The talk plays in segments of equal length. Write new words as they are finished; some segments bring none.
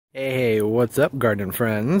Hey, what's up, garden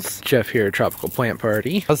friends? Jeff here, Tropical Plant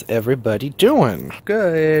Party. How's everybody doing?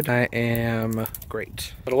 Good. I am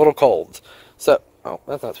great, but a little cold. So, oh,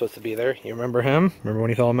 that's not supposed to be there. You remember him? Remember when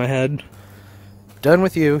he fell on my head? Done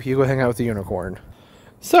with you. You go hang out with the unicorn.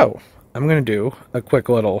 So, I'm gonna do a quick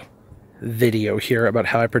little video here about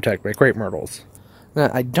how I protect my Crape Myrtles.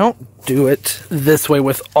 Now, I don't do it this way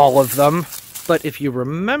with all of them, but if you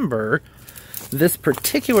remember, this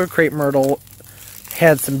particular Crape Myrtle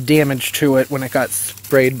had some damage to it when it got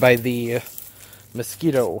sprayed by the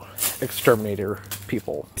mosquito exterminator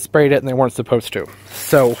people. Sprayed it and they weren't supposed to.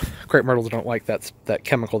 So Crape Myrtles don't like that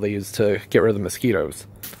chemical they use to get rid of the mosquitoes.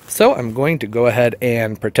 So I'm going to go ahead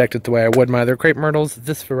and protect it the way I would my other Crape Myrtles.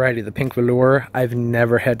 This variety, the pink velour, I've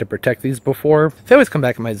never had to protect these before. They always come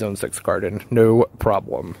back in my Zone 6 garden, no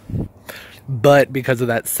problem. But because of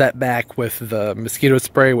that setback with the mosquito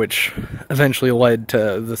spray, which eventually led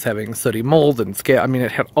to this having sooty mold and scale, I mean,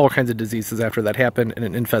 it had all kinds of diseases after that happened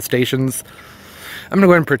and infestations. I'm going to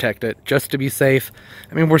go ahead and protect it just to be safe.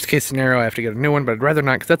 I mean, worst case scenario, I have to get a new one, but I'd rather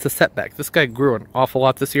not because that's a setback. This guy grew an awful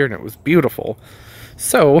lot this year and it was beautiful.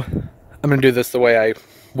 So I'm going to do this the way I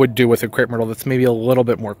would do with a Crape Myrtle that's maybe a little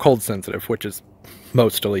bit more cold sensitive, which is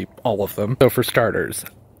mostly all of them. So for starters,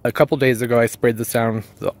 a couple days ago, I sprayed this down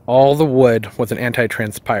all the wood with an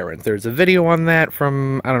anti-transparent. There's a video on that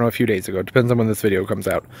from, I don't know, a few days ago. It depends on when this video comes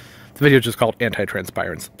out. The video is just called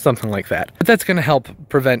anti-transparents, something like that. But that's going to help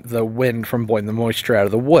prevent the wind from blowing the moisture out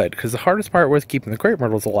of the wood, because the hardest part with keeping the Crape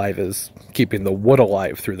Myrtles alive is keeping the wood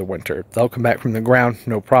alive through the winter. They'll come back from the ground,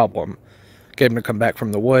 no problem. Get them to come back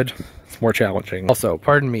from the wood, it's more challenging. Also,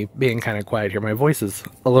 pardon me being kind of quiet here. My voice is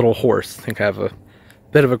a little hoarse. I think I have a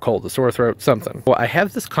bit of a cold, a sore throat, something. Well, I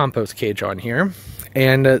have this compost cage on here,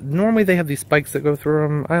 and normally they have these spikes that go through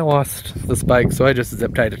them. I lost the spike, so I just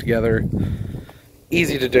zip tied it together.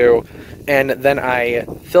 Easy to do. And then I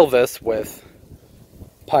fill this with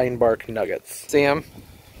pine bark nuggets. See them?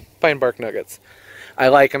 Pine bark nuggets. I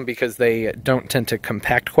like them because they don't tend to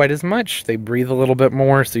compact quite as much. They breathe a little bit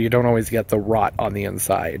more, so you don't always get the rot on the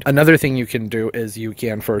inside. Another thing you can do is you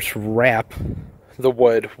can first wrap the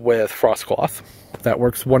wood with frost cloth. That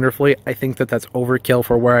works wonderfully. I think that that's overkill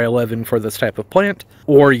for where I live and for this type of plant.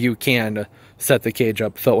 Or you can set the cage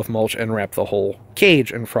up, fill it with mulch, and wrap the whole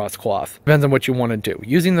cage in frost cloth. Depends on what you want to do.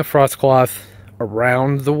 Using the frost cloth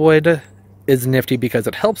around the wood is nifty because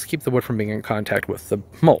it helps keep the wood from being in contact with the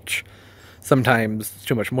mulch. Sometimes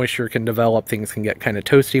too much moisture can develop, things can get kind of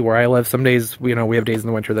toasty where I live. Some days, you know, we have days in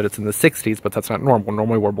the winter that it's in the 60s, but that's not normal.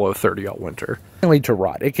 Normally we're below 30 all winter. It can lead to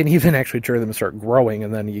rot. It can even actually trigger them to start growing,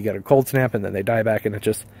 and then you get a cold snap, and then they die back, and it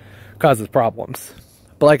just causes problems.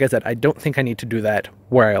 But like I said, I don't think I need to do that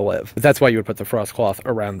where I live. But that's why you would put the frost cloth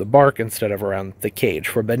around the bark instead of around the cage.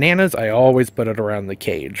 For bananas, I always put it around the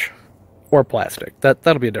cage. Or plastic.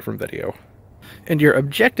 That'll be a different video. And your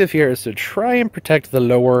objective here is to try and protect the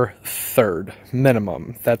lower third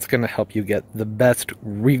minimum. That's going to help you get the best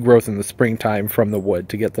regrowth in the springtime from the wood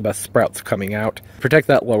to get the best sprouts coming out. Protect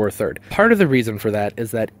that lower third. Part of the reason for that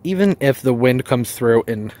is that even if the wind comes through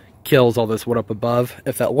and kills all this wood up above,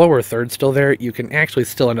 if that lower third's still there, you can actually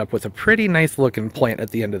still end up with a pretty nice looking plant at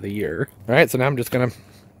the end of the year. Alright, so now I'm just going to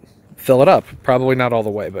fill it up. Probably not all the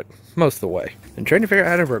way, but most of the way. I'm trying to figure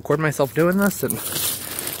out how to record myself doing this, and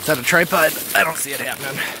without a tripod, I don't see it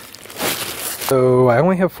happening. So I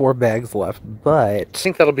only have 4 bags left, but I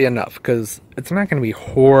think that'll be enough because it's not going to be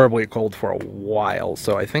horribly cold for a while.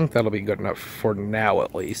 So I think that'll be good enough for now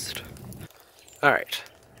at least. Alright,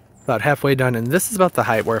 about halfway done, and this is about the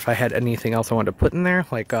height where if I had anything else I wanted to put in there,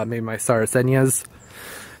 like maybe my sarracenias,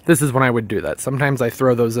 this is when I would do that. Sometimes I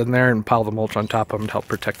throw those in there and pile the mulch on top of them to help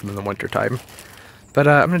protect them in the wintertime. But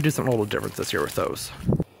I'm going to do something a little different this year with those.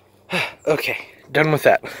 Okay. Done with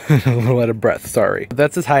that. A little out of breath, sorry.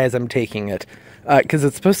 That's as high as I'm taking it. Because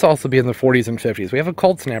it's supposed to also be in the 40s and 50s. We have a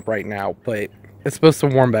cold snap right now, but it's supposed to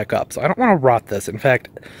warm back up. So I don't want to rot this. In fact,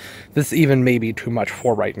 this even may be too much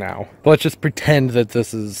for right now. But let's just pretend that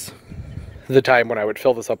this is the time when I would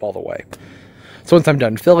fill this up all the way. So once I'm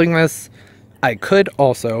done filling this, you could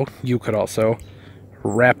also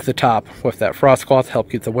wrap the top with that frost cloth, help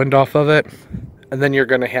keep the wind off of it. And then you're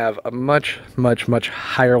going to have a much, much, much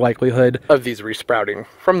higher likelihood of these resprouting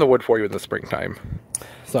from the wood for you in the springtime.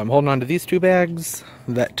 So I'm holding on to these 2 bags.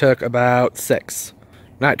 That took about 6.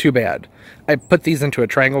 Not too bad. I put these into a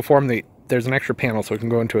triangle form. There's an extra panel so it can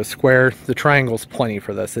go into a square. The triangle's plenty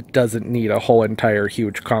for this. It doesn't need a whole entire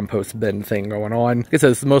huge compost bin thing going on. Like I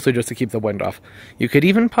said, it's mostly just to keep the wind off. You could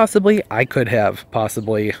even I could have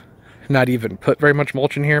possibly not even put very much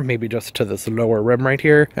mulch in here, maybe just to this lower rim right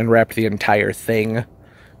here, and wrap the entire thing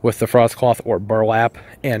with the frost cloth or burlap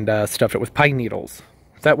and stuff it with pine needles.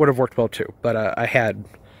 That would have worked well too, but I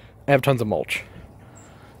have tons of mulch.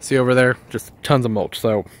 See over there? Just tons of mulch,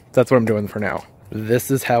 so that's what I'm doing for now.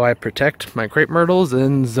 This is how I protect my crepe myrtles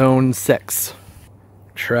in zone 6.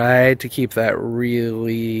 Try to keep that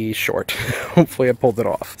really short. Hopefully I pulled it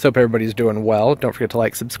off. So hope everybody's doing well. Don't forget to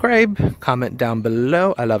like, subscribe, comment down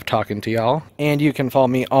below. I love talking to y'all. And you can follow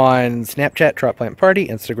me on Snapchat, Trop Plant Party,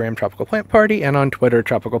 Instagram, Tropical Plant Party, and on Twitter,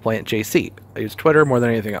 Tropical Plant JC. I use Twitter more than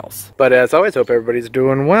anything else. But as always, hope everybody's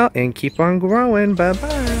doing well and keep on growing.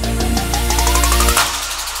 Bye-bye.